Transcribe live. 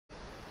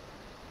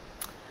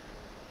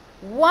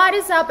What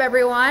is up,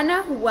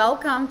 everyone?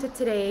 Welcome to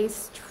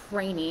today's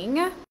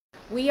training.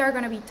 We are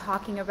going to be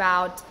talking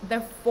about the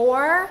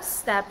 4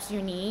 steps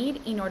you need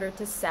in order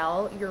to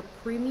sell your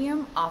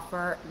premium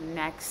offer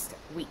next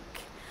week.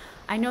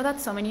 I know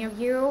that so many of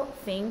you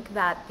think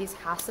that this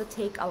has to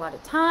take a lot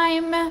of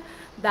time,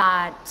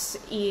 that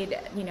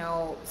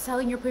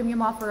selling your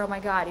premium offer, oh my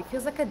God, it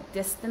feels like a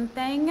distant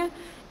thing.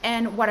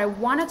 And what I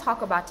want to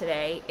talk about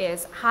today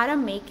is how to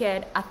make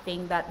it a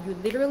thing that you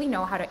literally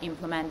know how to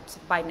implement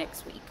by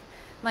next week.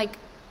 Like,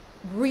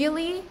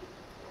 really,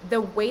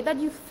 the way that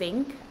you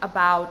think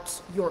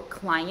about your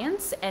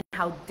clients and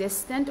how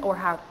distant or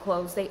how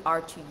close they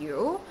are to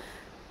you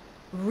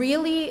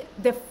really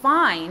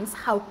defines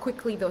how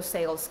quickly those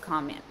sales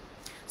come in.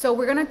 So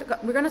we're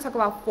gonna talk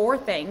about 4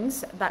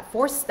 things,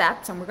 4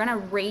 steps, and we're gonna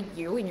rate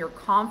you in your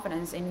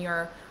confidence, I'm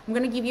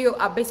gonna give you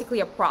basically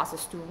a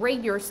process to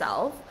rate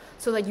yourself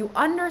so that you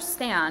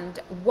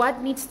understand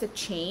what needs to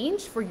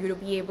change for you to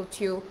be able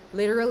to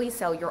literally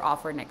sell your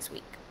offer next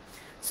week.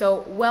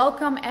 So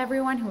welcome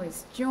everyone who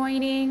is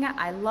joining.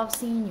 I love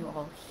seeing you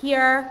all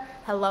here.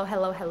 Hello,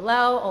 hello,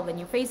 hello. All the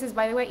new faces,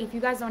 by the way. If you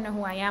guys don't know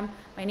who I am,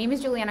 my name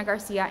is Juliana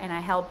Garcia and I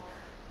help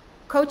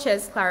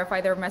coaches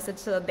clarify their message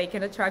so that they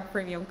can attract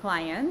premium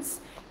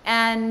clients.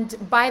 And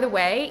by the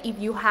way, if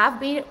you have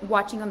been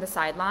watching on the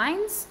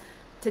sidelines,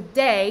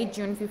 today,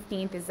 June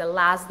 15th, is the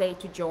last day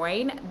to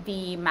join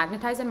the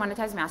Magnetize and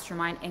Monetize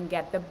Mastermind and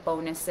get the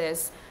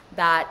bonuses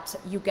that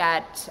you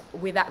get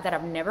with that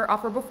I've never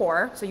offered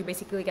before. So you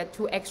basically get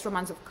 2 extra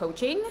months of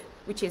coaching,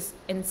 which is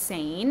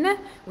insane.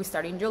 We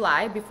start in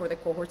July before the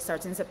cohort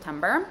starts in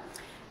September.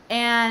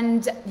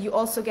 And you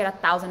also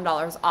get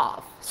 $1,000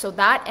 off. So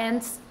that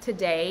ends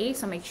today.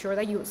 So make sure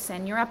that you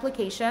send your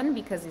application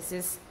because this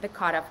is the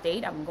cutoff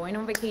date. I'm going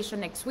on vacation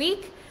next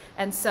week.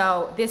 And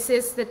so this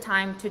is the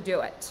time to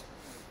do it.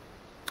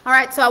 All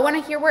right, so I want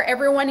to hear where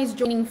everyone is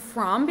joining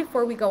from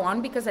before we go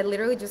on, because I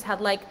literally just had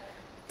like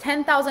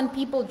 10,000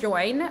 people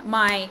join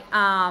my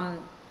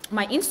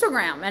my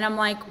Instagram, and I'm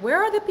like,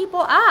 where are the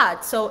people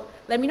at? So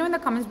let me know in the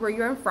comments where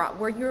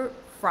you're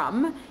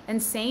from,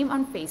 and same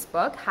on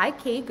Facebook. Hi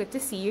Kate, good to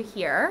see you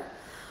here.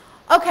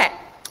 Okay,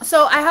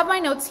 so I have my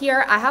notes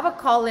here. I have a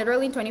call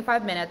literally in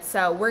 25 minutes,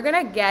 so we're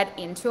gonna get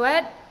into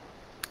it.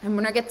 I'm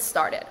gonna get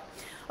started.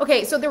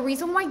 Okay, so the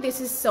reason why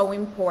this is so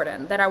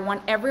important, that I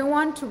want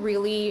everyone to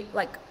really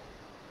like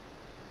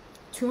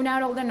tune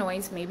out all the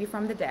noise maybe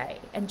from the day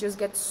and just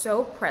get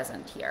so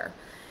present here.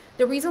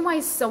 The reason why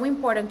it's so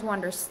important to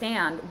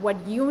understand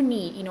what you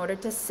need in order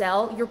to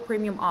sell your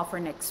premium offer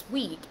next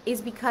week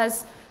is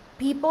because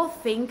people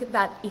think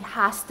that it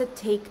has to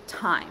take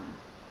time,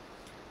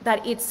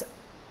 that it's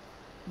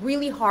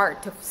really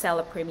hard to sell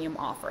a premium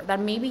offer, that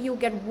maybe you'll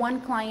get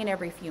 1 client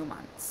every few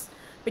months.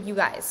 But you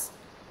guys,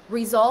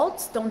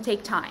 results don't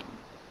take time.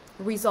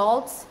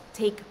 Results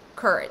take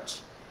courage.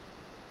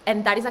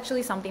 And that is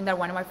actually something that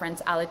one of my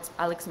friends,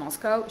 Alex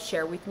Mosco,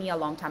 shared with me a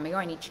long time ago,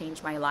 and it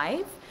changed my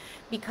life.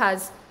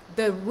 Because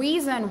the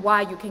reason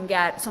why you can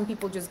get, some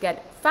people just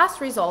get fast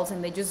results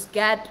and they just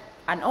get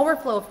an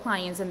overflow of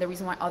clients, and the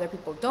reason why other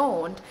people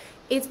don't,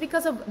 it's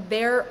because of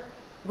their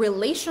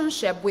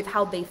relationship with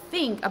how they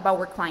think about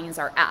where clients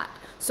are at.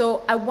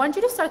 So I want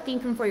you to start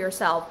thinking for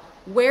yourself,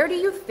 where do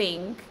you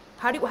think,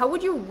 how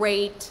would you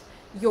rate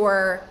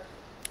your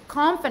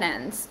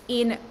confidence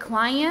in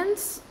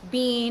clients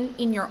being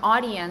in your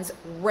audience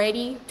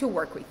ready to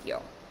work with you?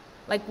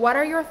 Like, what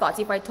are your thoughts?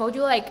 If I told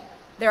you like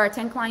there are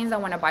 10 clients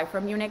that want to buy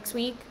from you next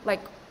week, like,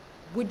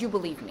 would you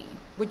believe me?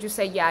 Would you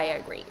say, yeah, I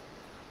agree?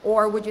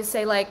 Or would you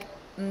say like,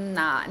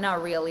 nah,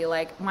 not really,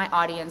 like my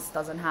audience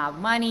doesn't have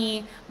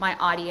money, my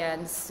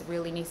audience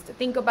really needs to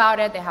think about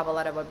it, they have a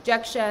lot of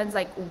objections?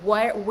 Like,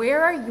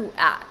 where are you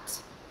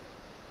at?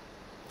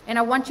 And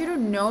I want you to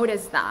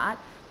notice that,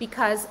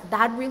 because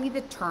that really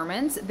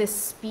determines the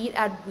speed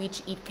at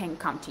which it can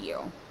come to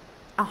you.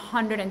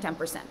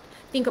 110%.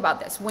 Think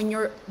about this. When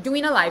you're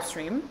doing a live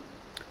stream,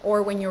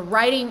 or when you're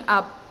writing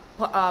a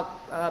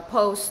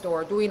post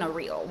or doing a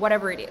reel,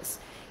 whatever it is,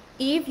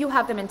 if you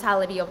have the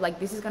mentality of like,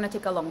 this is gonna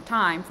take a long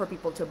time for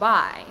people to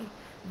buy,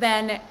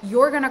 then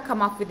you're gonna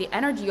come up with the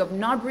energy of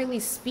not really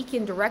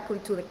speaking directly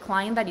to the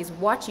client that is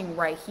watching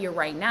right here,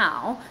 right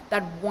now,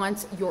 that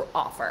wants your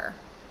offer.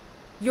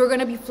 You're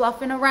gonna be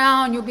fluffing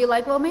around. You'll be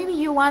like, well, maybe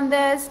you want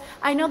this.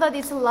 I know that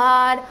it's a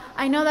lot.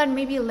 I know that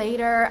maybe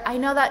later. I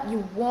know that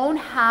you won't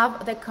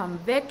have the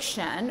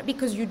conviction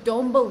because you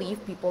don't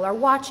believe people are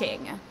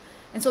watching.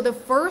 And so the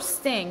first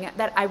thing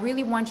that I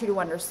really want you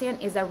to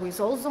understand is that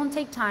results don't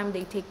take time,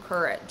 they take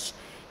courage.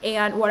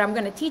 And what I'm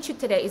gonna teach you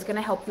today is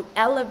gonna help you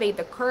elevate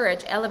the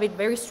courage, elevate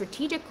very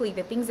strategically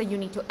the things that you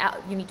need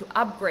to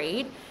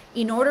upgrade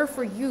in order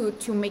for you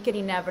to make it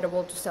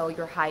inevitable to sell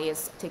your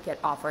highest ticket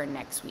offer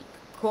next week.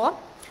 Cool?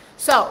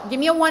 So give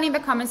me a 1 in the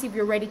comments if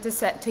you're ready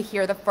to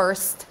hear the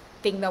first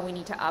thing that we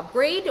need to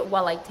upgrade.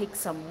 While I take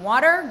some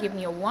water, give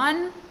me a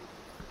 1.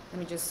 Let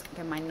me just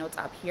get my notes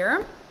up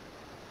here.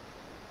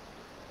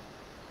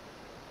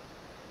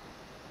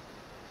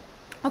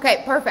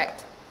 Okay,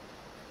 perfect.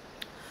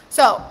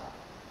 So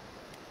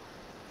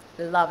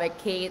Love it,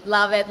 Kate.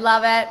 Love it,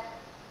 love it.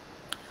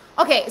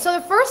 Okay, so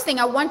the first thing,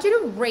 I want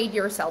you to rate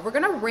yourself. We're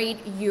gonna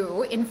rate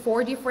you in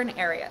 4 different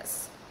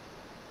areas.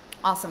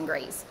 Awesome,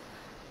 Grace.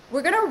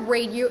 We're gonna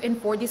rate you in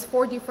these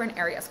four different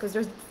areas because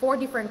there's 4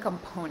 different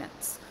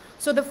components.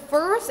 So the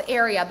first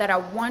area that I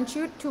want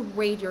you to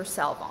rate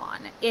yourself on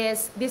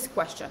is this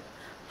question.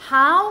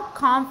 How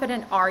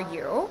confident are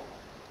you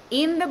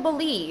in the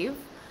belief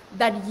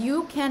that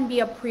you can be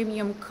a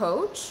premium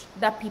coach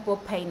that people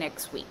pay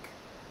next week?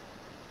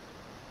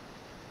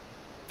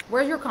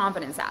 Where's your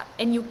confidence at?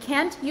 And you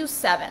can't use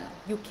 7.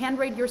 You can't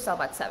rate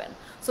yourself at 7.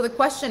 So the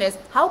question is,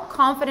 how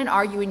confident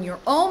are you in your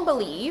own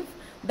belief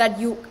that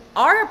you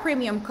are a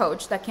premium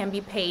coach that can be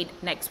paid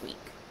next week?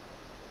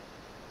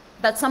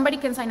 That somebody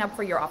can sign up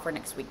for your offer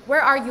next week.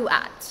 Where are you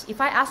at?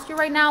 If I asked you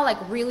right now, like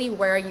really,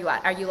 where are you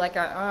at? Are you like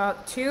a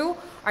 2?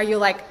 Are you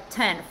like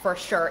 10? For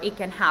sure, it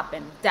can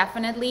happen.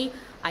 Definitely.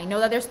 I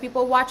know that there's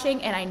people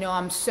watching and I know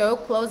I'm so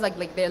close,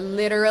 like they're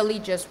literally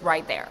just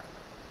right there.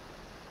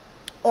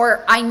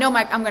 Or I know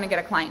I'm gonna get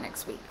a client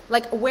next week.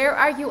 Like, where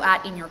are you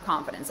at in your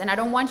confidence? And I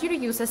don't want you to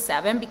use a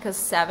 7 because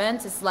 7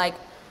 is like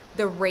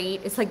the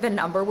rate, it's like the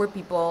number where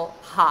people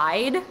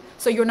hide.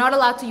 So you're not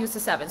allowed to use a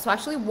 7. So I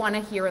actually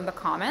wanna hear in the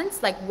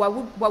comments, like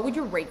what would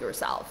you rate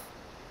yourself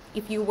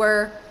if you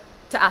were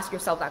to ask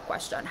yourself that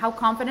question? How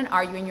confident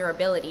are you in your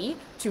ability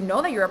to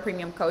know that you're a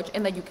premium coach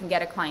and that you can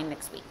get a client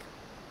next week?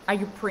 Are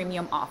you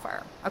premium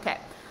offer? Okay.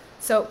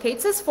 So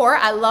Kate says 4.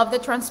 I love the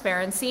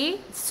transparency.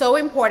 It's so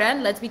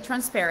important. Let's be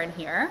transparent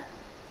here.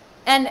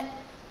 And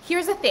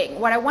here's the thing.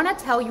 What I want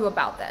to tell you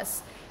about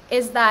this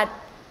is that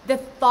the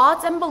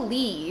thoughts and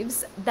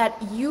beliefs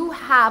that you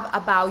have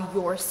about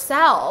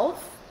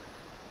yourself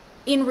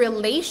in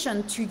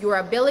relation to your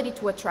ability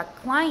to attract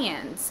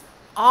clients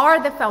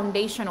are the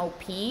foundational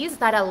piece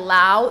that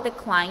allow the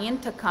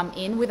client to come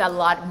in with a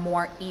lot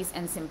more ease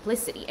and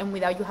simplicity and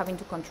without you having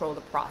to control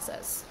the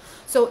process.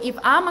 So if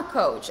I'm a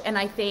coach and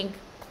I think,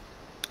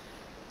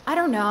 I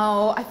don't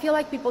know, I feel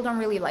like people don't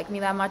really like me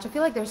that much. I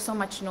feel like there's so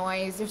much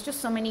noise. There's just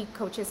so many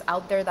coaches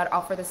out there that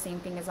offer the same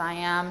thing as I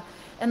am.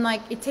 And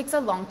like, it takes a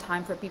long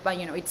time for people,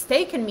 it's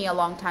taken me a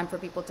long time for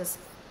people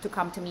to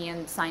come to me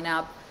and sign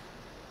up.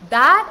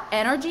 That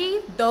energy,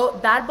 though,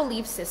 that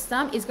belief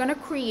system is gonna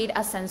create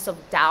a sense of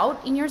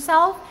doubt in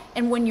yourself.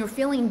 And when you're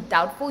feeling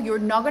doubtful, you're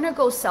not gonna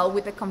go sell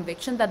with the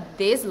conviction that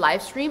this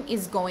live stream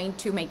is going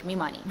to make me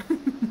money.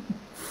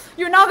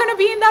 You're not gonna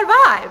be in that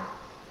vibe.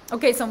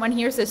 Okay, someone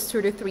here says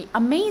 2 to 3.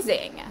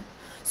 Amazing.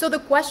 So the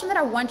question that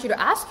I want you to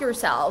ask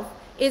yourself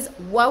is,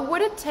 what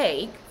would it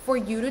take for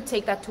you to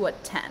take that to a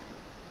 10?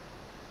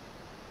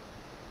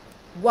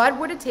 What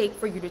would it take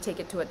for you to take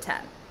it to a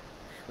 10?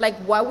 Like,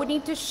 what would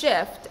need to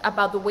shift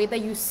about the way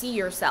that you see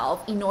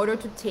yourself in order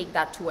to take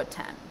that to a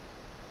 10?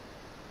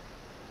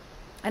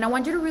 And I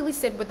want you to really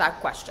sit with that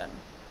question,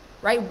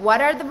 right?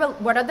 What are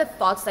the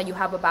thoughts that you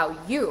have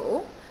about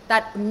you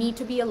that need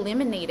to be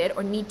eliminated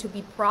or need to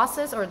be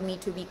processed or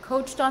need to be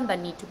coached on, that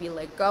need to be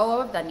let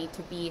go of, that need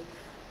to be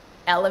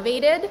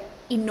elevated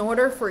in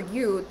order for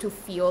you to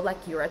feel like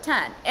you're a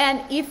 10?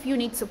 And if you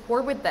need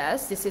support with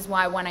this is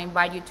why I want to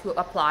invite you to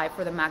apply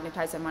for the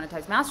Magnetize and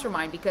Monetize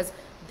Mastermind, because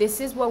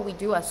this is what we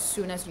do as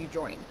soon as you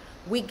join.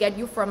 We get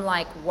you from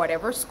like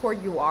whatever score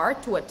you are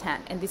to a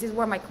 10. And this is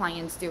what my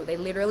clients do. They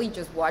literally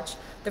just watch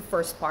the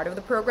first part of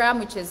the program,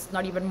 which is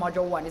not even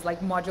module 1, it's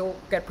like module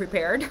get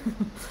prepared.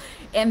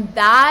 And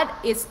that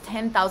is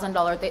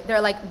 $10,000.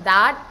 They're like,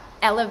 that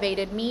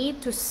elevated me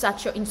to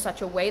in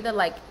such a way that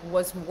like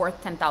was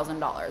worth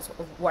 $10,000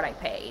 of what I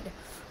paid,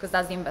 because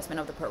that's the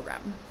investment of the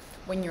program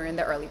when you're in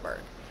the early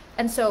bird.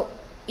 And so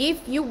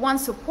if you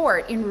want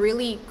support in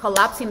really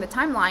collapsing the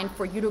timeline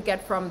for you to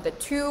get from the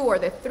 2 or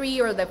the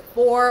 3 or the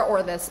 4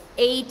 or the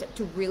 8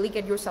 to really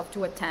get yourself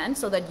to a 10,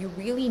 so that you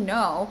really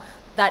know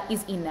that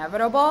is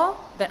inevitable,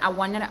 then I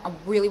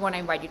really want to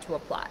invite you to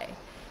apply.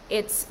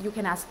 You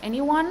can ask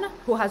anyone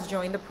who has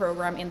joined the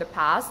program in the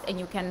past, and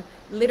you can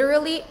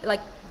literally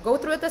like go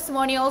through the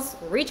testimonials,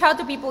 reach out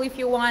to people if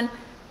you want.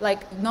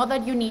 Like, not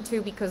that you need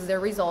to, because their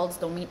results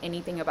don't mean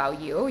anything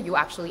about you. You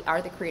actually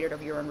are the creator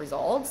of your own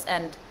results,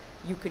 and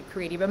you could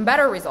create even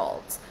better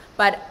results.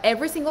 But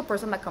every single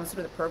person that comes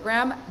through the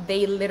program,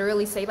 they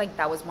literally say like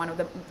that was one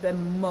of the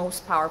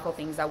most powerful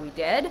things that we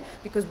did,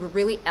 because we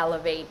really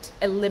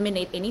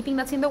eliminate anything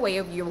that's in the way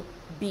of you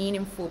being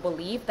in full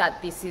belief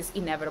that this is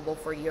inevitable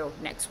for you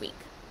next week.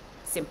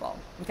 Simple.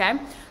 Okay,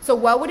 so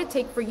what would it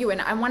take for you?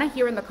 And I want to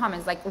hear in the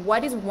comments, like,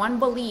 what is one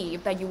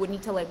belief that you would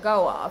need to let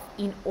go of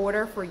in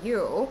order for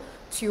you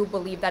to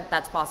believe that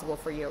that's possible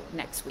for you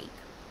next week?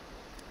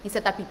 Is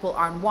it that people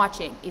aren't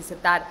watching? Is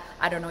it that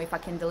I don't know if I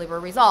can deliver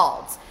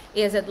results?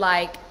 Is it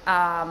like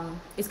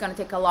it's going to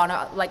take a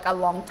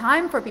long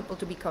time for people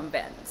to be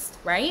convinced,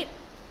 right?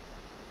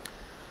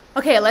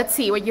 Okay, let's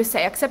see what you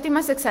say. Accepting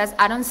my success,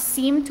 I don't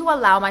seem to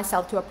allow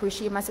myself to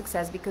appreciate my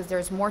success because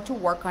there's more to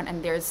work on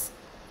and there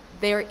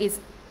is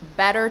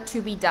better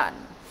to be done.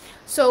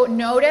 So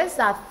notice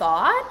that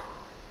thought.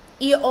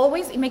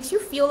 It makes you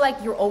feel like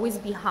you're always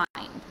behind,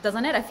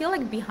 doesn't it? I feel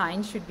like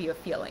behind should be a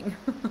feeling.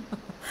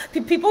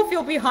 People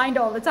feel behind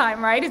all the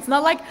time, right? It's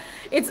not like,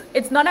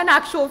 it's not an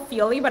actual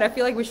feeling, but I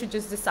feel like we should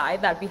just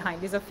decide that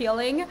behind is a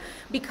feeling,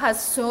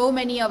 because so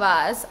many of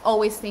us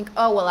always think,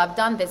 oh, well, I've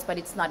done this, but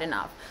it's not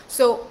enough.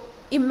 So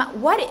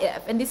what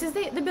if, and this is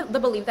the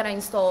belief that I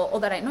install, or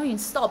that I not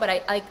install, but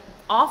I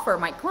offer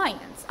my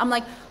clients. I'm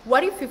like,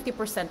 what if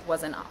 50%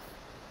 was enough?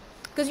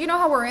 Because you know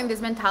how we're in this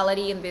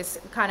mentality, in this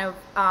kind of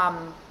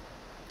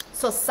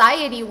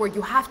society where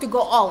you have to go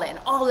all in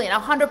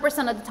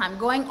 100% of the time,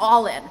 going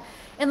all in.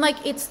 And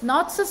like, it's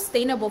not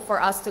sustainable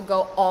for us to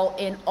go all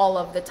in all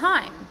of the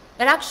time.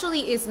 It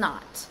actually is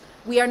not.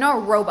 We are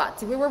not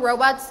robots. If we were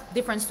robots,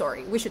 different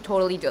story. We should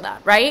totally do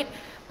that, right?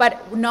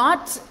 But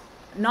we're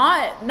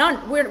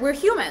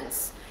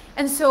humans.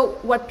 And so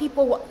what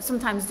people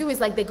sometimes do is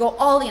like, they go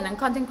all in on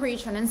content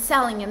creation and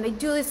selling, and they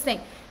do this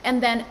thing,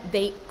 and then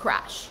they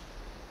crash.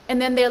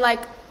 And then they're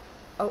like,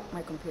 oh,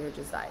 my computer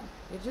just died.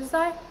 It just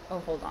died? Oh,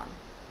 hold on.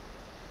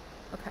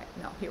 Okay,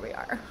 no, here we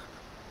are.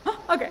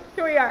 Okay,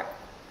 here we are.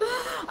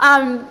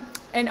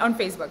 And on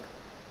Facebook.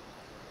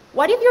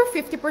 What if your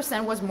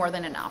 50% was more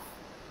than enough?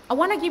 I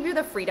want to give you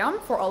the freedom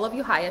for all of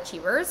you high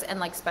achievers, and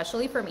like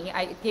especially for me,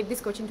 I gave this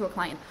coaching to a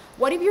client.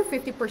 What if your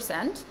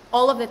 50%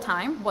 all of the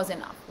time was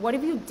enough? What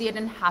if you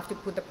didn't have to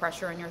put the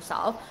pressure on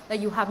yourself that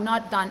you have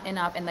not done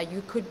enough and that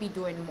you could be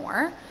doing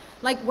more?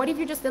 Like, what if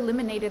you just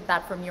eliminated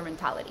that from your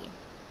mentality?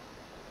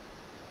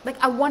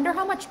 Like, I wonder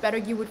how much better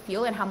you would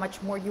feel and how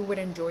much more you would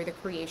enjoy the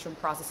creation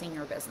process in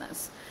your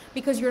business,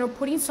 because you're not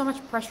putting so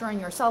much pressure on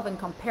yourself and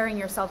comparing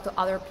yourself to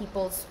other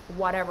people's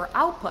whatever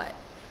output.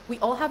 We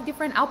all have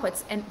different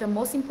outputs, and the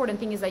most important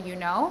thing is that you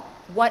know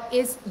what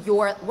is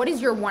your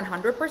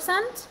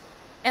 100%,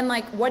 and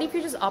like, what if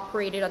you just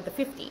operated at the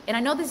 50? And I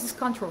know this is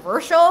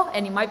controversial,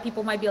 and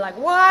people might be like,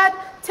 what?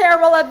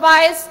 Terrible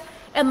advice.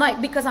 And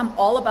like, because I'm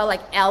all about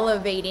like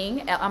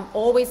elevating, I'm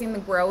always in the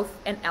growth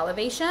and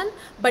elevation,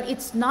 but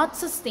it's not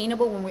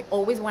sustainable when we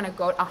always want to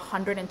go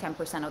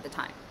 110% of the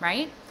time,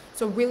 right?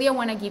 So really, I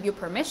want to give you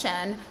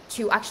permission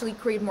to actually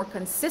create more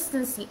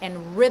consistency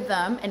and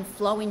rhythm and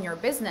flow in your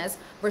business,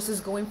 versus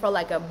going for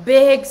like a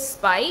big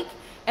spike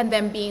and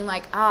then being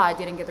like, I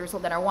didn't get the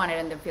result that I wanted,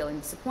 and then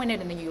feeling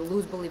disappointed, and then you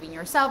lose belief in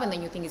yourself, and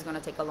then you think it's going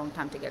to take a long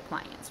time to get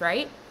clients,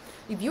 right?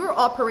 If you were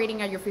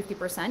operating at your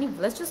 50%,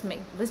 let's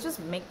just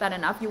make that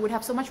enough, you would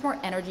have so much more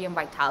energy and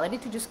vitality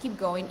to just keep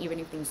going, even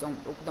if things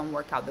don't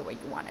work out the way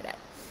you wanted it.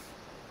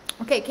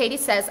 Okay, Katie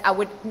says, I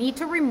would need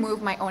to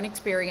remove my own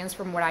experience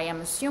from what I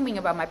am assuming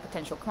about my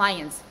potential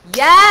clients.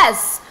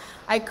 Yes!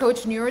 I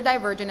coach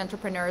neurodivergent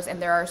entrepreneurs,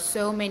 and there are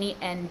so many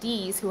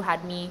NDs who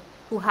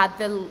had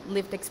the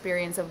lived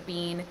experience of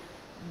being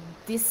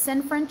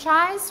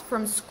disenfranchised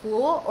from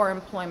school or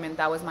employment.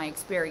 That was my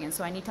experience.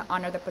 So I need to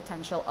honor the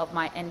potential of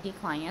my ND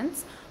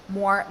clients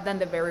more than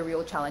the very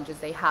real challenges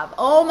they have.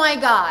 Oh my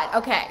God.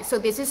 Okay, so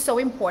this is so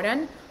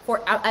important.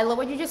 I love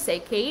what you just say,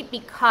 Kate,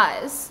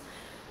 because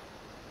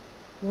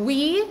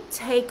we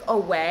take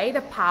away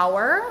the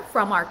power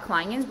from our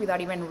clients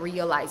without even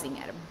realizing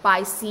it,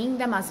 by seeing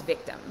them as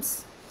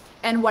victims.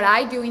 And what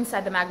I do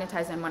inside the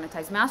Magnetize and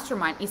Monetize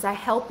Mastermind is I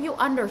help you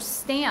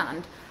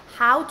understand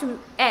how to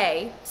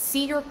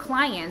see your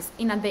clients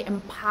in the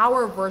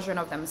empowered version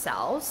of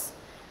themselves,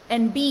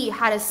 and B,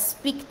 how to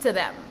speak to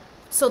them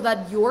so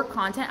that your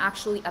content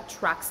actually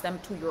attracts them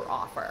to your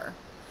offer.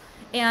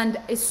 And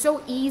it's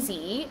so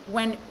easy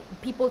when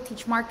people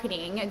teach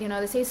marketing, and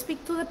they say,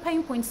 speak to the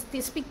pain points,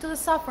 speak to the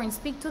suffering,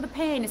 speak to the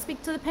pain,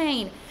 speak to the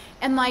pain.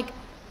 And like,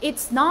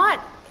 it's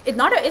not a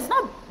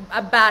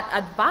bad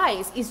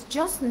advice. It's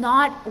just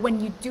not,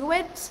 when you do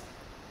it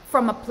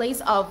from a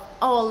place of,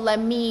 oh, let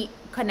me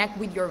connect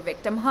with your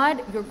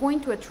victimhood, you're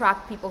going to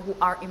attract people who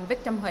are in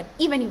victimhood,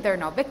 even if they're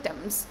not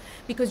victims,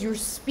 because you're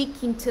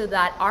speaking to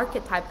that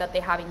archetype that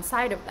they have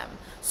inside of them.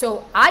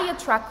 So I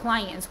attract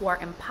clients who are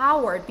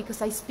empowered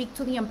because I speak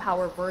to the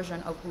empowered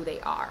version of who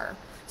they are.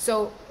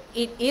 So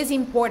it is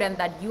important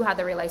that you have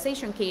the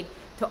realization, Kate,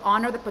 to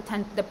honor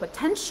the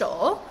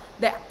potential,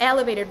 the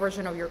elevated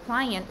version of your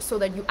client, so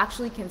that you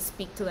actually can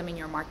speak to them in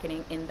your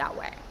marketing in that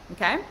way.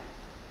 Okay.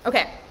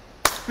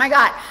 My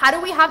God, how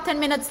do we have 10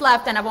 minutes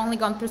left and I've only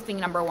gone through thing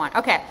number 1?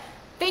 Okay,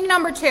 thing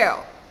number 2.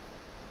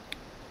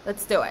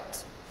 Let's do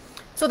it.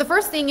 So the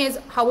first thing is,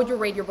 how would you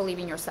rate your belief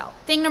in yourself?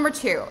 Thing number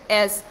 2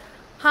 is,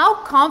 how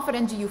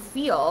confident do you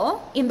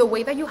feel in the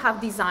way that you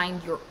have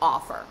designed your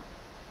offer?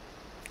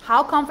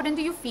 How confident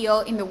do you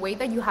feel in the way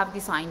that you have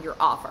designed your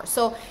offer?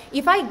 So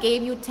if I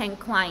gave you 10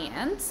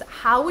 clients,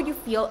 how would you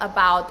feel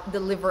about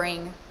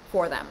delivering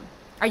for them?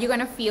 Are you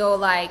gonna feel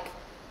like,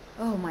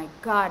 oh my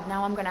God,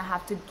 now I'm gonna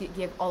have to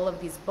give all of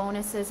these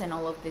bonuses and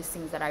all of these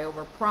things that I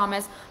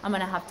overpromised. I'm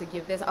gonna have to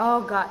give this.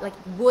 Oh God, like,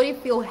 would it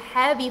feel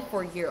heavy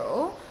for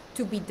you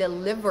to be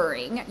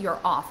delivering your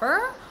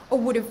offer? Or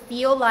would it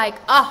feel like,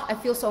 I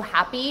feel so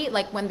happy,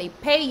 like when they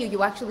pay you,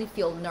 you actually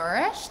feel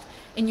nourished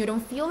and you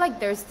don't feel like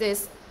there's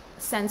this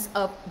sense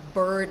of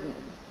burden.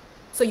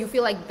 So you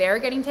feel like they're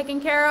getting taken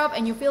care of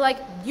and you feel like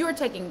you're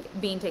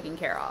being taken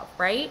care of,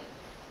 right?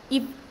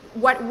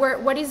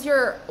 what is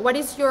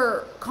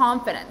your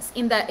confidence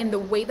in the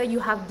way that you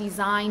have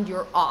designed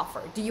your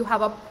offer? Do you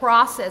have a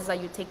process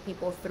that you take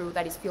people through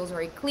that feels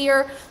very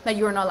clear, that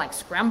you're not like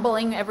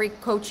scrambling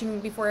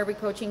before every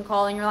coaching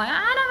call and you're like,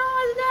 I don't know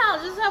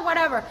what to do, just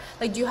whatever.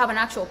 Like, do you have an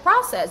actual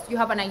process? Do you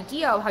have an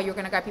idea of how you're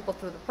going to guide people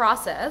through the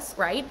process,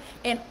 right?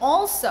 And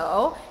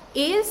also,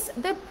 is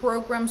the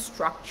program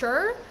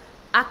structure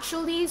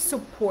actually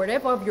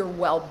supportive of your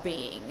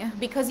well-being?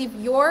 Because if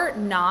you're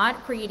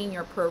not creating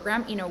your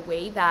program in a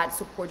way that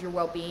supports your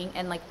well-being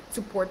and like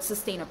supports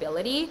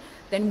sustainability,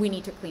 then we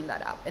need to clean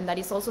that up. And that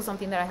is also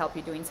something that I help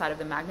you do inside of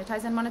the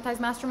Magnetize and Monetize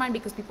Mastermind,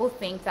 because people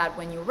think that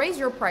when you raise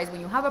your price,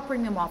 when you have a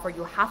premium offer,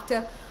 you have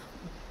to,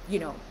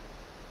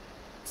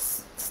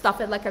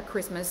 stuff it like a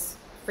Christmas,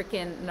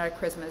 not a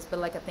Christmas, but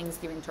like a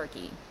Thanksgiving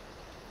turkey.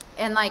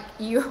 And like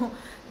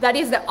that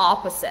is the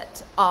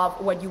opposite of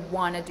what you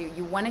want to do.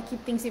 You want to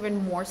keep things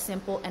even more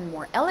simple and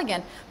more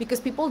elegant, because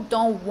people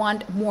don't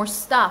want more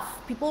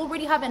stuff. People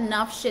already have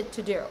enough shit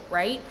to do,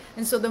 right?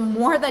 And so the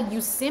more that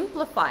you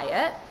simplify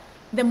it,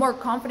 the more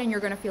confident you're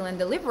going to feel in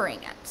delivering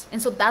it.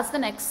 And so that's the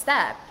next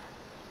step.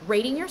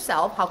 Rating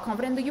yourself. How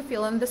confident do you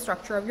feel in the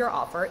structure of your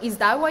offer? Is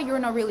that why you're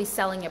not really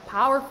selling it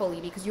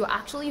powerfully? Because you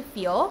actually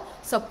feel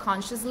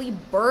subconsciously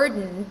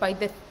burdened by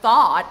the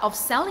thought of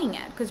selling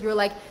it. Because you're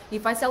like,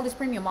 if I sell this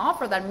premium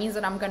offer, that means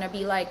that I'm going to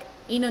be like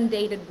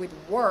inundated with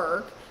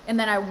work, and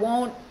then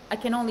I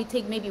can only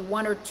take maybe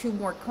 1 or 2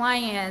 more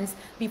clients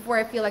before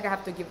I feel like I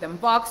have to give them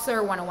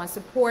Voxer, one-on-one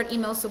support,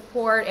 email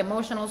support,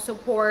 emotional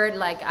support.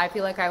 Like, I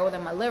feel like I owe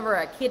them a liver,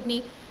 a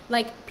kidney.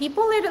 Like,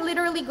 people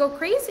literally go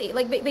crazy.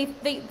 Like, they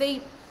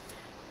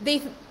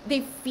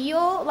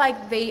feel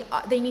like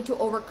they need to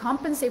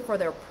overcompensate for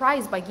their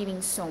price by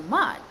giving so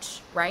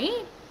much,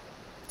 right?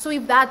 So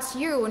if that's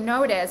you,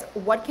 notice,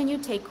 what can you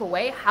take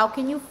away? How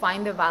can you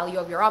find the value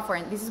of your offer?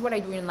 And this is what I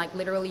do in like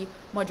literally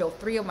module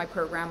 3 of my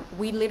program.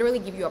 We literally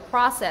give you a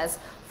process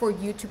for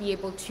you to be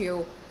able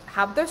to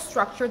have the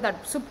structure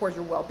that supports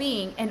your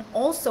well-being, and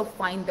also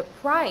find the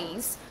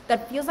price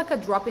that feels like a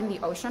drop in the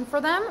ocean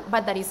for them,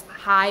 but that is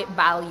high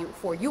value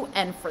for you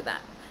and for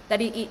them.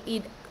 That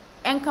it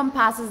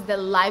encompasses the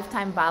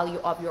lifetime value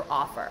of your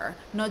offer,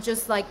 not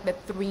just like the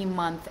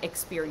 3-month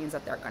experience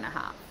that they're gonna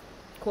have.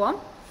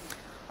 Cool?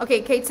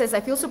 Okay, Kate says,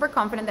 I feel super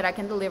confident that I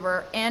can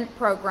deliver in a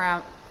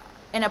program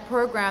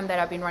that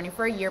I've been running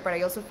for a year, but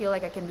I also feel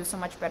like I can do so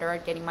much better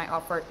at getting my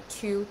offer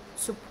to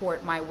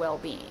support my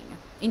well-being.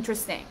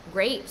 Interesting.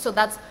 Great. So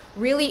that's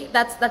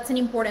an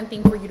important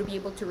thing for you to be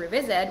able to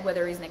revisit,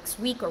 whether it's next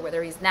week or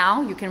whether it's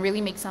now. You can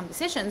really make some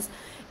decisions.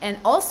 And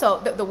also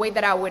the way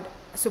that I would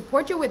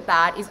support you with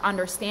that is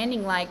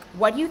understanding like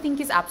what you think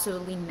is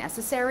absolutely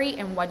necessary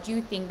and what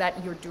you think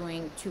that you're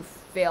doing to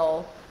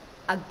fill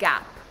a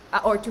gap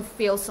or to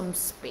fill some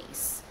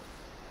space.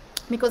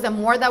 Because the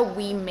more that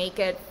we make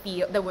it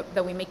feel,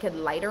 that we make it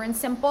lighter and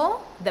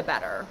simple, the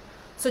better.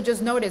 So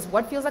just notice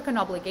what feels like an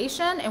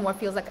obligation and what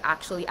feels like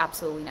actually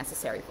absolutely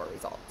necessary for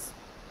results.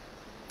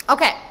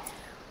 Okay,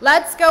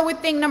 let's go with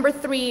thing number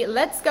 3.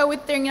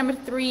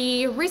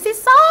 Reese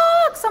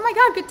Socks! Oh my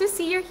God, good to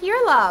see you here,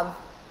 love.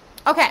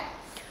 Okay,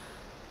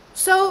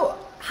 so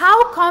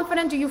how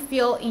confident do you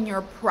feel in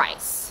your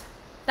price?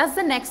 That's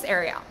the next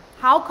area.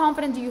 How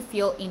confident do you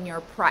feel in your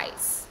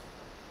price?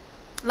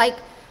 Like,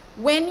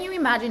 when you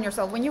imagine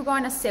yourself, when you go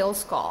on a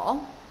sales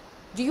call,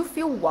 do you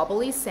feel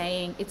wobbly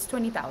saying it's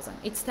 20,000,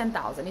 it's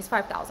 10,000, it's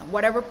 5,000,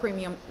 whatever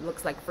premium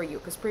looks like for you?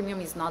 Because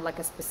premium is not like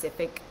a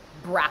specific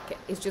bracket.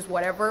 It's just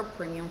whatever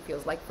premium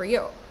feels like for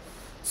you.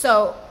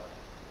 So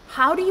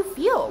how do you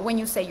feel when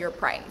you say your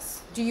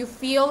price? Do you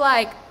feel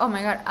like, oh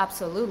my God,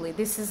 absolutely.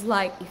 This is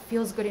like, it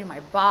feels good in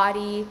my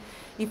body.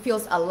 It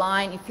feels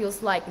aligned. It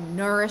feels like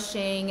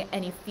nourishing,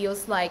 and it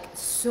feels like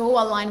so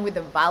aligned with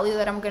the value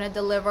that I'm going to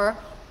deliver.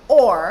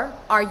 Or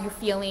are you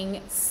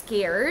feeling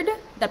scared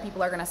that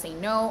people are going to say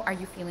no? Are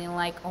you feeling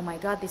like, oh my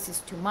God, this is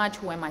too much.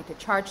 Who am I to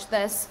charge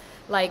this?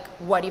 Like,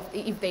 what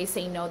if they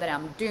say no, that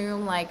I'm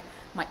doomed? Like,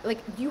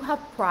 do you have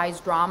price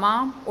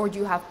drama or do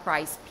you have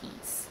price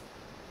peace?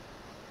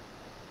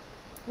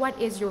 What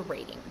is your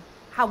rating?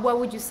 What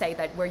would you say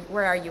that,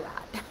 where are you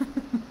at?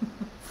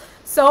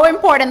 So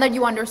important that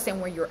you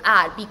understand where you're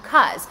at,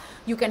 because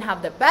you can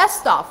have the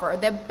best offer,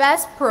 the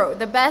best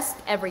the best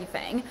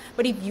everything,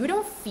 but if you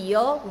don't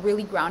feel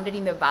really grounded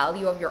in the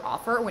value of your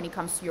offer when it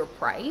comes to your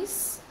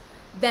price,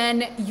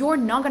 then you're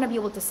not going to be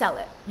able to sell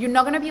it. You're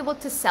not going to be able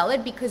to sell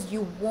it because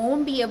you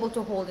won't be able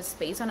to hold a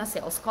space on a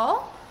sales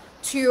call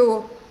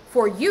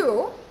for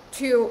you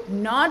to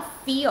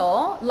not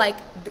feel like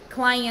the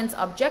client's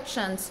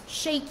objections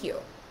shake you.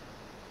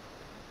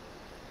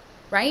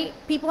 Right?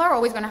 People are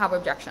always going to have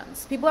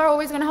objections. People are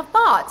always going to have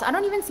thoughts. I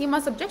don't even see them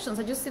as objections.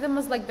 I just see them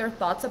as like their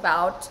thoughts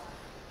about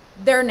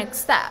their next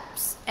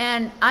steps.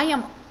 And I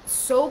am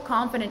so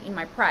confident in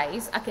my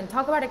price. I can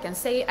talk about it,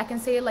 I can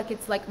say it like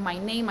it's like my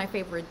name, my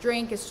favorite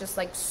drink. It's just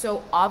like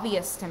so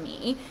obvious to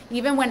me.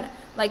 Even when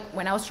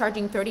I was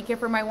charging 30K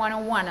for my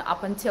one-on-one,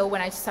 up until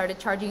when I started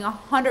charging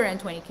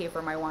 120K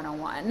for my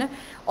one-on-one,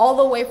 all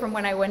the way from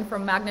when I went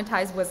from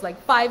Magnetize was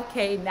like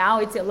 5K, now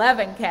it's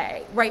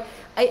 11K, right?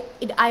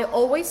 I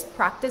always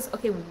practice,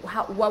 okay,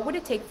 what would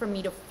it take for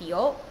me to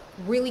feel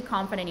really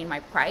confident in my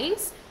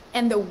price?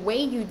 And the way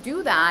you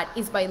do that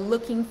is by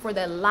looking for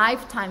the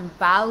lifetime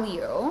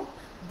value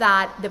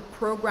that the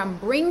program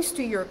brings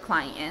to your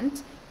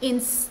client,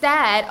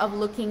 instead of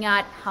looking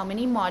at how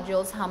many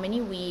modules, how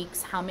many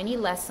weeks, how many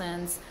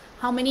lessons,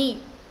 how many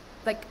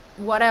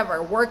whatever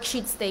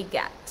worksheets they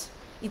get.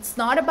 It's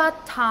not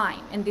about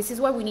time. And this is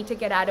why we need to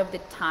get out of the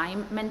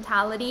time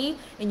mentality,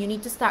 and you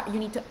need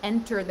to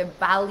enter the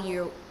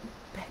value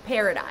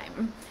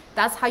paradigm.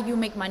 That's how you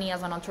make money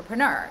as an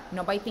entrepreneur.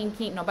 Not by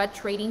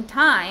trading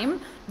time,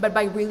 but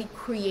by really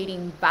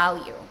creating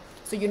value.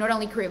 So you not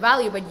only create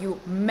value, but you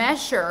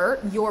measure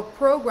your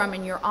program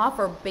and your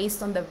offer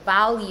based on the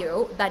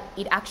value that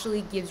it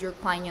actually gives your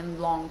client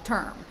long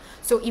term.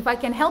 So if I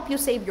can help you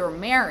save your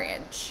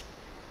marriage,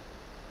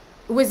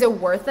 was it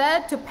worth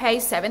it to pay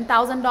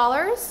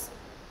 $7,000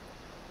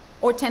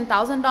 or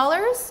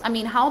 $10,000? I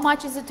mean, how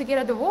much is it to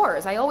get a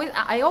divorce? I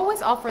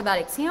always offer that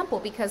example,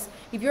 because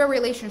if you're a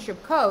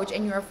relationship coach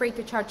and you're afraid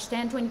to charge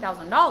 $10,000,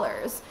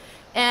 $20,000,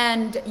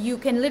 and you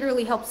can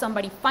literally help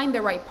somebody find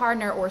the right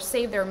partner or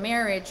save their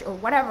marriage or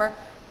whatever,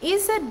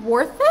 is it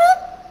worth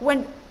it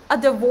when a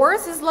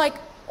divorce is like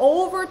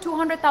over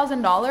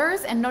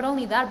 $200,000? And not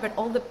only that, but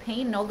all the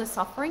pain and all the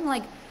suffering.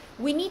 Like,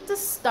 we need to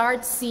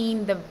start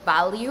seeing the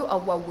value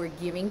of what we're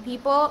giving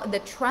people, the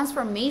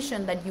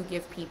transformation that you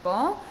give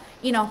people,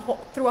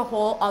 through a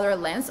whole other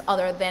lens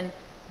other than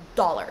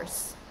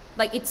dollars.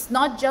 Like, it's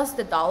not just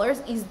the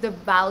dollars, it's the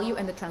value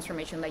and the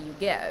transformation that you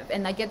give.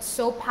 And I get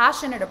so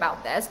passionate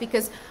about this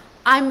because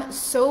I'm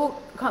so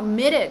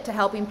committed to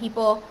helping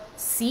people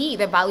see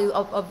the value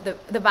of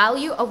the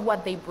value of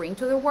what they bring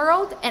to the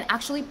world and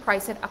actually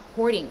price it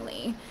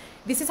accordingly.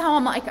 This is how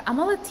I'm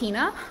a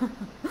Latina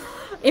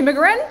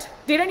immigrant.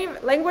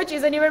 English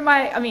isn't even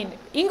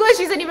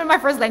my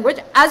first language,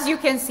 as you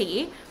can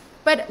see.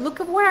 But look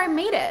at where I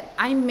made it.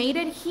 I made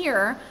it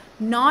here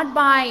not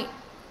by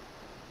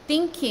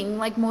thinking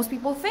like most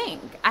people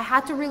think. I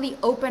had to really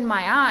open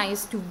my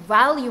eyes to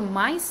value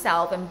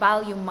myself and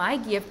value my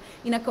gift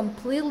in a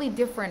completely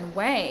different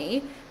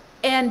way.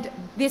 And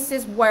this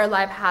is where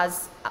life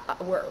has, I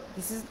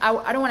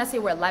don't want to say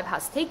where life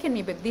has taken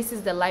me, but this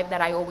is the life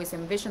that I always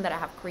envisioned, that I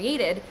have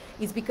created,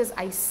 is because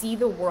I see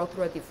the world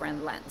through a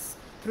different lens.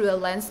 Through the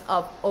lens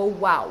of, oh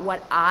wow,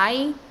 what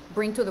I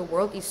bring to the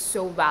world is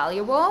so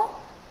valuable.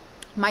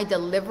 My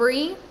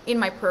delivery in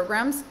my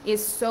programs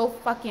is so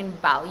fucking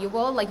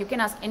valuable. Like, you can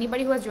ask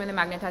anybody who has joined the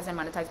Magnetize and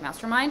Monetize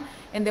Mastermind,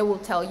 and they will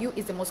tell you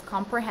it's the most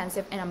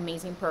comprehensive and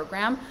amazing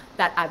program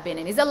that I've been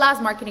in. It's the last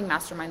marketing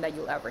mastermind that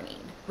you'll ever need.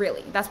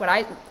 Really. That's what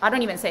I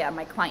don't even say it,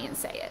 my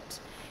clients say it.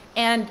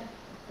 And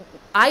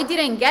I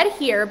didn't get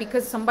here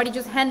because somebody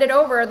just handed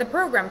over the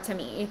program to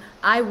me.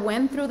 I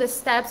went through the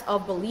steps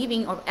of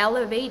believing, of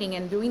elevating,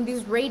 and doing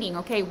this rating.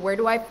 Okay, where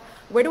do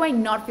I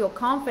not feel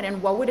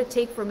confident? What would it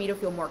take for me to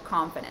feel more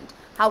confident?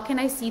 How can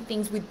I see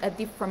things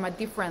from a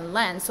different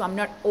lens, so I'm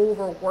not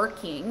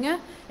overworking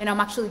and I'm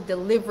actually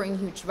delivering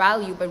huge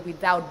value, but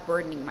without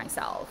burdening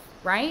myself,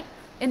 right?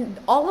 And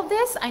all of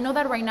this, I know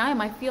that right now I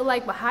might feel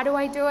like, but how do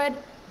I do it?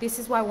 This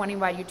is why I want to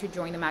invite you to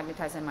join the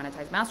Magnetize and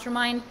Monetize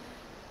Mastermind.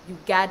 You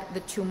get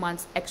the 2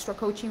 months extra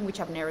coaching, which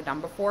I've never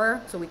done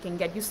before. So we can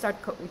get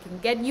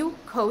you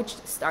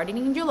coached starting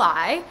in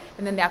July,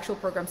 and then the actual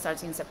program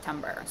starts in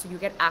September. So you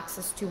get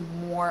access to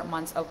more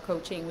months of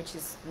coaching, which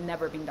has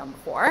never been done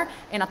before,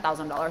 and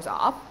 $1,000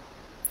 off.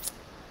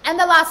 And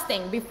the last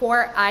thing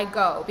before I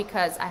go,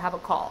 because I have a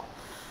call.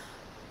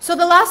 So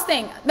the last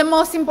thing, the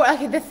most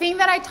important, the thing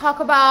that I talk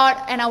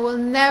about and I will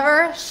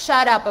never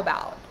shut up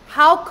about: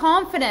 how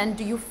confident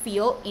do you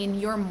feel in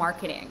your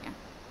marketing?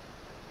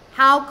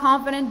 How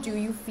confident do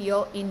you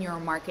feel in your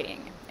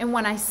marketing? And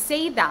when I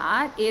say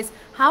that, is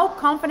how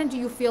confident do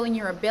you feel in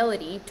your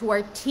ability to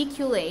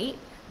articulate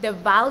the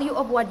value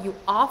of what you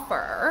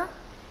offer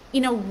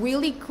in a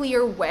really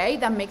clear way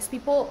that makes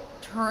people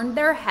turn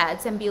their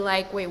heads and be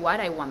like, wait, what?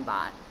 I want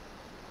that.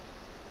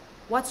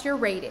 What's your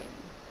rating?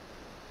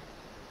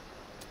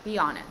 Be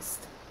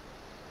honest.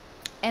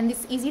 And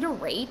it's easy to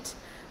rate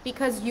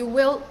because you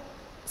will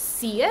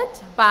see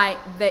it by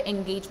the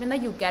engagement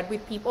that you get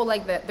with people,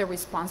 like the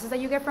responses that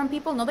you get from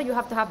people. Not that you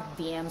have to have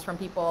DMs from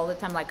people all the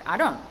time. Like, I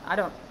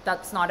don't,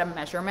 that's not a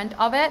measurement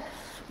of it,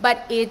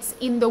 but it's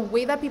in the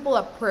way that people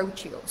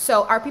approach you.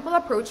 So are people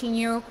approaching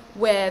you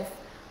with,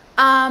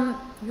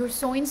 you're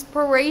so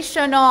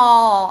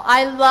inspirational,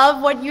 I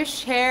love what you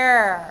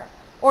share?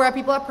 Or are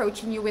people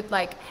approaching you with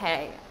like,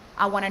 hey,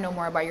 I want to know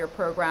more about your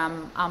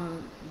program.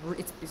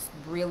 It's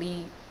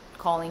really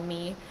calling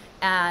me,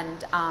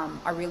 and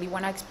I really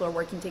want to explore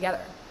working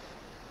together.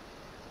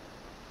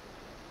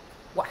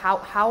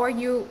 How are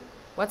you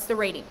What's the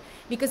rating?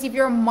 Because if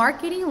your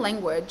marketing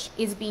language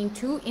is being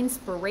too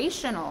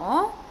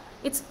inspirational,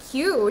 it's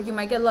cute. You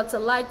might get lots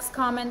of likes,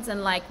 comments,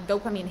 and like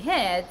dopamine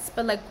hits,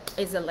 but like,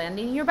 is it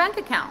landing in your bank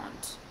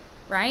account,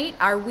 right?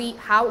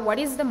 What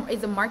is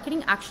the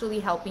marketing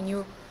actually helping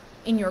you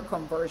in your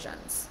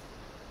conversions?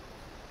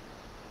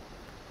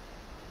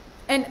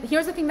 And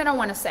here's the thing that I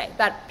want to say,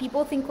 that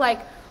people think like,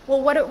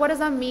 well, what does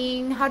that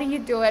mean? How do you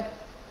do it?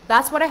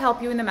 That's what I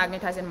help you in the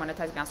Magnetize and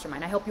Monetize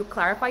Mastermind. I help you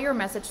clarify your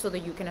message so that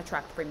you can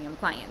attract premium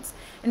clients.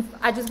 And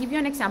I just give you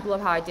an example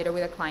of how I did it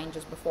with a client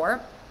just before.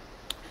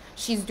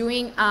 She's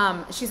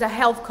a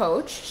health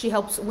coach. She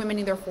helps women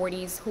in their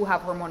 40s who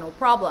have hormonal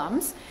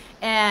problems,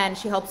 and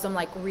she helps them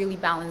like really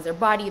balance their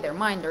body, their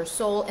mind, their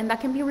soul. And that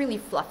can be really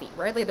fluffy,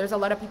 right? Like there's a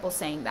lot of people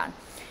saying that.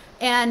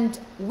 And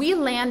we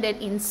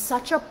landed in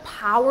such a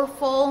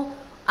powerful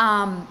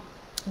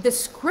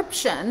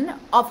description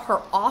of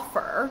her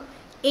offer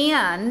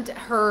and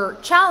her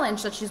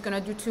challenge that she's going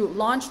to do to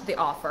launch the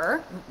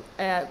offer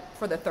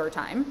for the third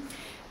time,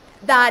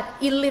 that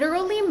it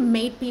literally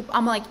made people,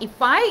 I'm like, if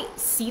I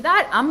see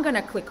that, I'm going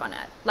to click on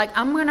it. Like,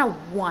 I'm going to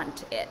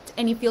want it.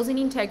 And it feels in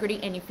integrity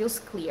and it feels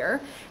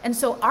clear. And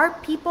so are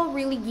people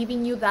really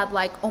giving you that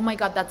like, oh my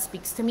God, that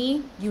speaks to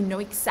me? You know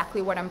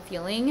exactly what I'm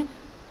feeling?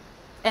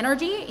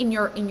 Energy in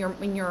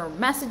your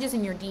messages,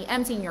 in your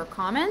DMs, in your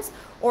comments?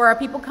 Or are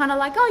people kind of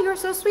like, oh, you're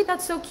so sweet,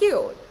 that's so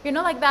cute, you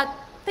know, like that,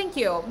 thank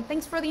you,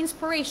 thanks for the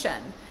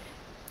inspiration?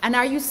 And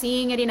are you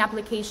seeing it in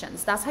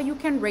applications? That's how you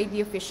can rate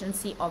the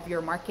efficiency of your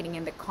marketing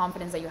and the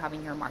confidence that you have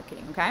in your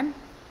marketing. Okay,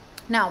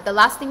 now the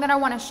last thing that I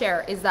want to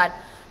share is that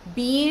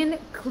being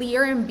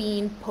clear and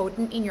being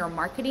potent in your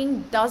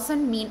marketing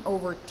doesn't mean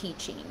over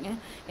teaching.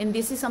 And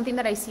this is something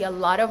that I see a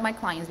lot of my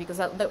clients, because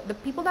the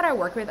people that I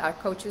work with are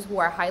coaches who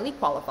are highly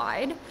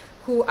qualified,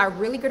 who are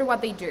really good at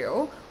what they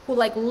do, who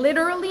like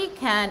literally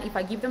can, if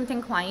I give them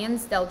 10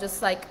 clients, they'll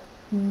just like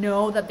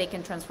know that they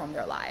can transform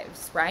their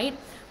lives, right?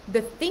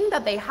 The thing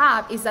that they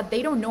have is that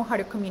they don't know how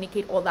to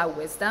communicate all that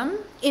wisdom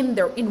in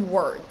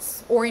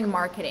words or in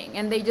marketing,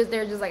 and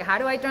they're just like, how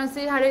do I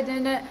translate? How do I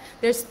do it?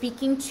 They're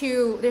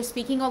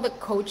speaking all the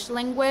coach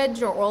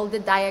language or all the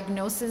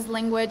diagnosis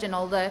language and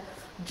all the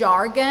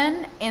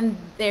jargon, and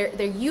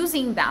they're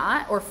using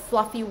that, or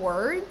fluffy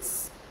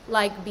words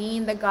like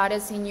being the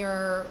goddess in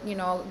your, you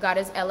know,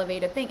 goddess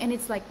elevated thing, and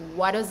it's like,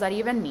 what does that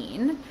even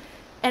mean?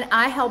 And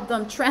I help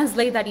them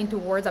translate that into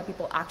words that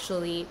people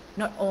actually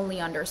not only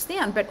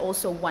understand, but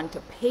also want to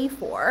pay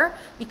for,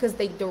 because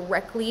they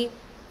directly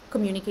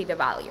communicate the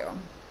value.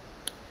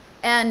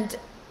 And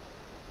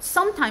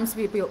sometimes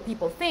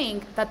people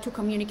think that to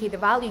communicate the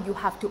value, you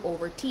have to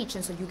overteach.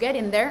 And so you get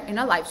in there in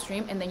a live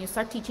stream, and then you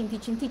start teaching,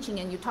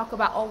 and you talk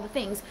about all the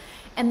things.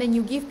 And then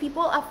you give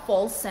people a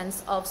false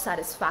sense of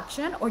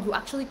satisfaction, or you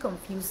actually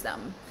confuse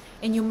them.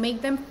 And you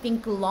make them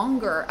think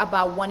longer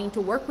about wanting to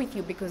work with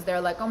you, because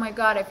they're like, oh my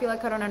God, I feel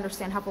like I don't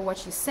understand half of what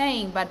she's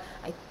saying, but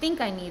I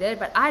think I need it,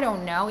 but I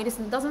don't know. It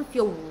doesn't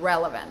feel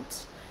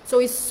relevant. So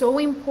it's so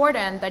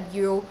important that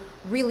you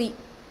really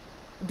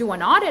do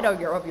an audit of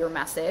your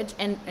message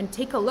and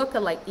take a look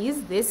at like,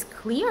 is this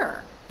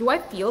clear? Do I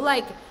feel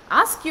like,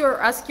 ask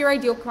your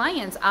ideal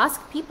clients,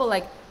 ask people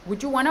like,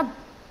 would you want to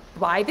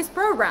buy this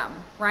program,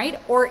 right?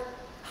 Or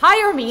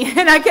hire me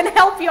and I can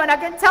help you and I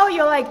can tell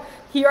you like,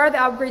 here are the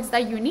upgrades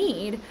that you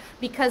need,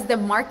 because the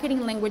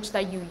marketing language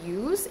that you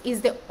use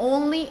is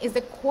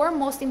the core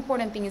most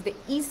important thing, is the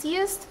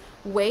easiest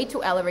way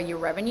to elevate your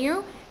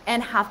revenue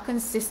and have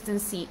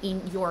consistency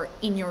in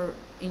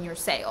your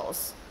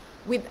sales.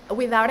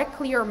 Without a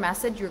clear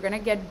message, you're gonna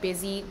get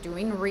busy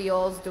doing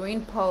reels,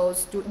 doing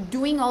posts,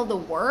 doing all the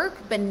work,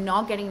 but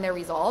not getting the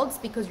results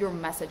because your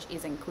message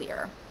isn't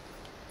clear.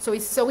 So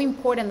it's so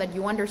important that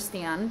you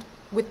understand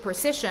with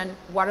precision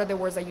what are the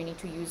words that you need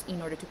to use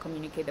in order to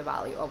communicate the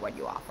value of what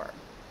you offer.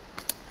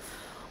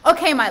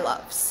 Okay, my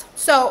loves.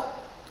 So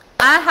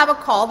I have a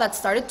call that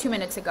started 2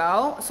 minutes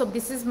ago. So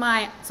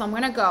I'm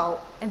gonna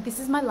go, and this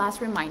is my last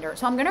reminder.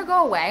 So I'm gonna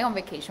go away on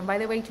vacation, by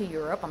the way, to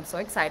Europe. I'm so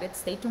excited.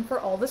 Stay tuned for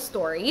all the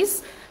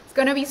stories. It's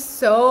gonna be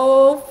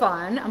so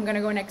fun. I'm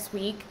gonna go next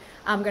week.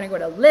 I'm gonna go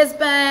to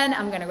Lisbon,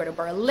 I'm gonna go to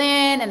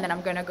Berlin, and then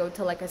I'm gonna go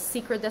to like a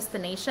secret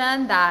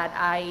destination that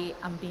I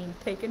am being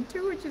taken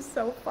to, which is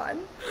so fun.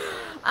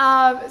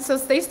 So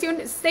stay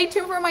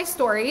tuned for my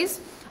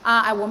stories.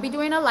 I won't be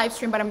doing a live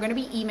stream, but I'm gonna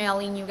be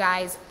emailing you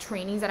guys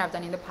trainings that I've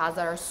done in the past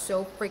that are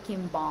so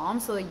freaking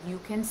bomb, so that you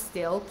can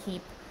still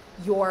keep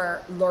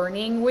your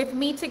learning with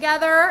me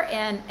together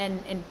and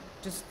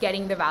just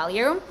getting the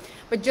value.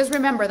 But just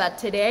remember that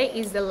today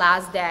is the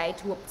last day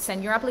to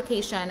send your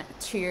application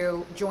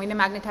to join the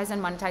Magnetize and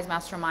Monetize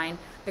Mastermind.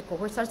 The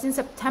cohort starts in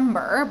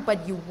September,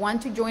 but you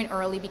want to join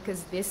early,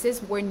 because this is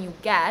when you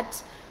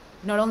get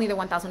not only the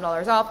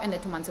 $1,000 off and the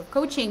 2 months of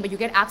coaching, but you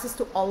get access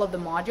to all of the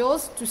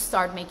modules to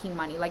start making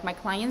money. Like my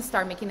clients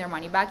start making their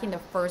money back with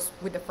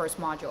the first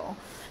module.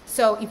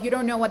 So if you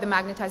don't know what the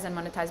Magnetize and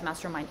Monetize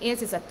Mastermind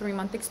is, it's a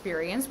 3-month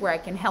experience where I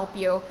can help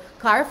you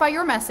clarify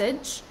your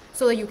message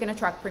so that you can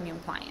attract premium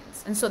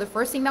clients. And so the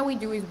first thing that we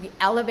do is we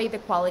elevate the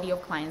quality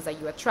of clients that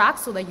you attract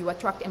so that you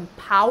attract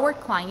empowered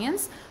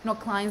clients, not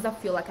clients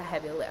that feel like a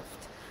heavy lift.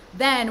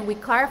 Then we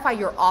clarify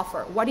your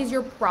offer. What is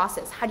your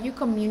process? How do you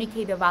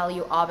communicate the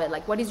value of it?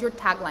 Like, what is your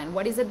tagline?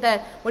 What is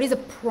the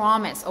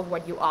promise of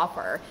what you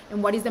offer?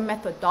 And what is the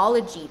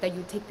methodology that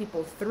you take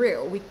people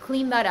through? We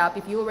clean that up.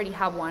 If you already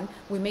have one,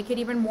 we make it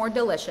even more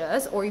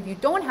delicious. Or if you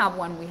don't have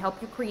one, we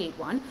help you create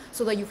one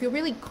so that you feel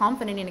really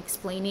confident in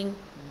explaining,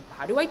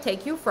 how do I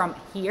take you from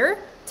here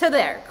to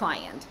there,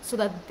 client, so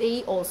that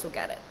they also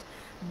get it.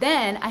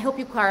 Then I help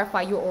you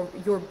clarify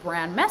your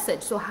brand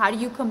message. So how do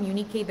you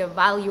communicate the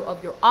value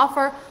of your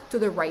offer to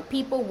the right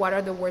people? What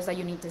are the words that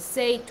you need to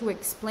say to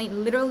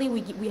explain? Literally,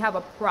 we have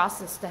a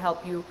process to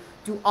help you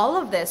do all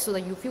of this so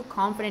that you feel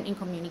confident in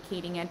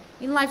communicating it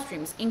in live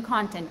streams, in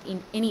content,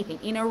 in anything,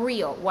 in a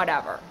reel,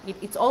 whatever.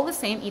 It's all the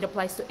same. It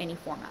applies to any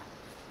format.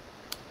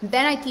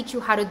 Then I teach you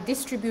how to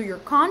distribute your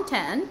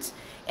content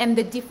and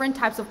the different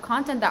types of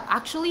content that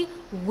actually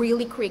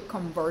really create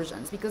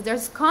conversions, because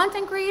there's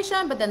content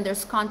creation, but then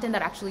there's content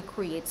that actually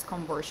creates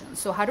conversions.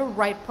 So how to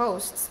write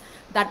posts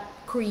that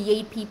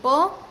create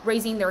people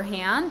raising their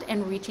hand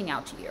and reaching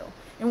out to you.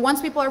 And once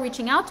people are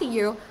reaching out to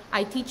you,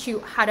 I teach you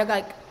how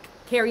to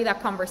carry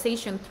that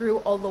conversation through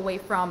all the way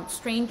from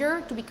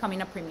stranger to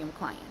becoming a premium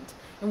client.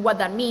 And what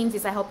that means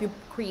is I help you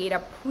create a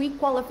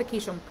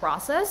pre-qualification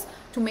process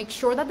to make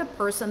sure that the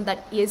person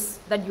that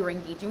you're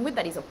engaging with,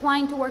 that is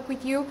applying to work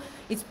with you,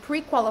 is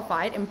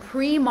pre-qualified and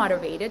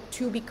pre-motivated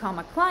to become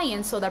a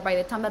client, so that by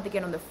the time that they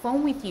get on the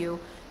phone with you,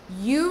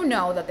 you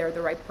know that they're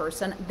the right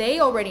person. They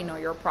already know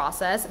your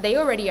process. They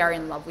already are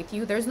in love with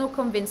you. There's no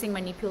convincing,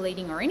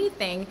 manipulating, or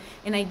anything.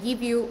 And I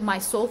give you my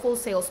soulful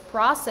sales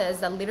process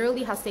that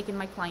literally has taken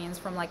my clients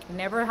from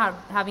never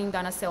having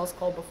done a sales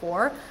call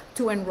before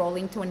to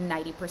enrolling to a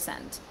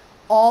 90%.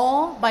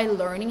 All by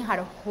learning how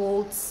to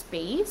hold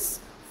space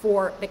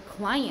for the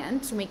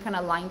client to make an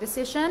aligned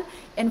decision,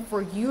 and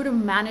for you to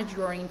manage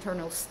your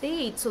internal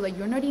state so that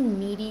you're not in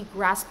needy,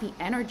 graspy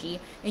energy,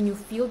 and you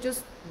feel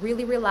just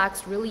really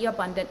relaxed, really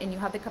abundant, and you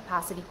have the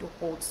capacity to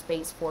hold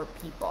space for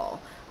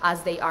people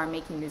as they are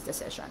making this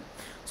decision.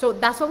 So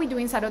that's what we do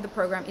inside of the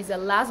program. Is the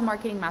last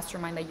marketing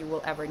mastermind that you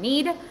will ever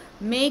need.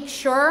 Make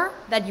sure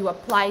that you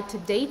apply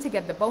today to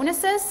get the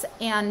bonuses,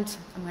 and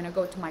I'm gonna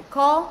go to my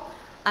call.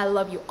 I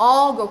love you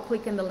all. Go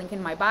click in the link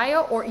in my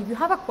bio, or if you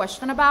have a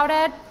question about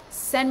it,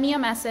 send me a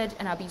message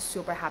and I'll be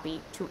super happy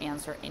to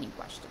answer any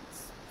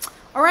questions.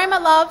 All right, my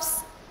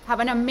loves, have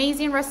an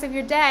amazing rest of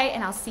your day,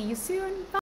 and I'll see you soon. Bye.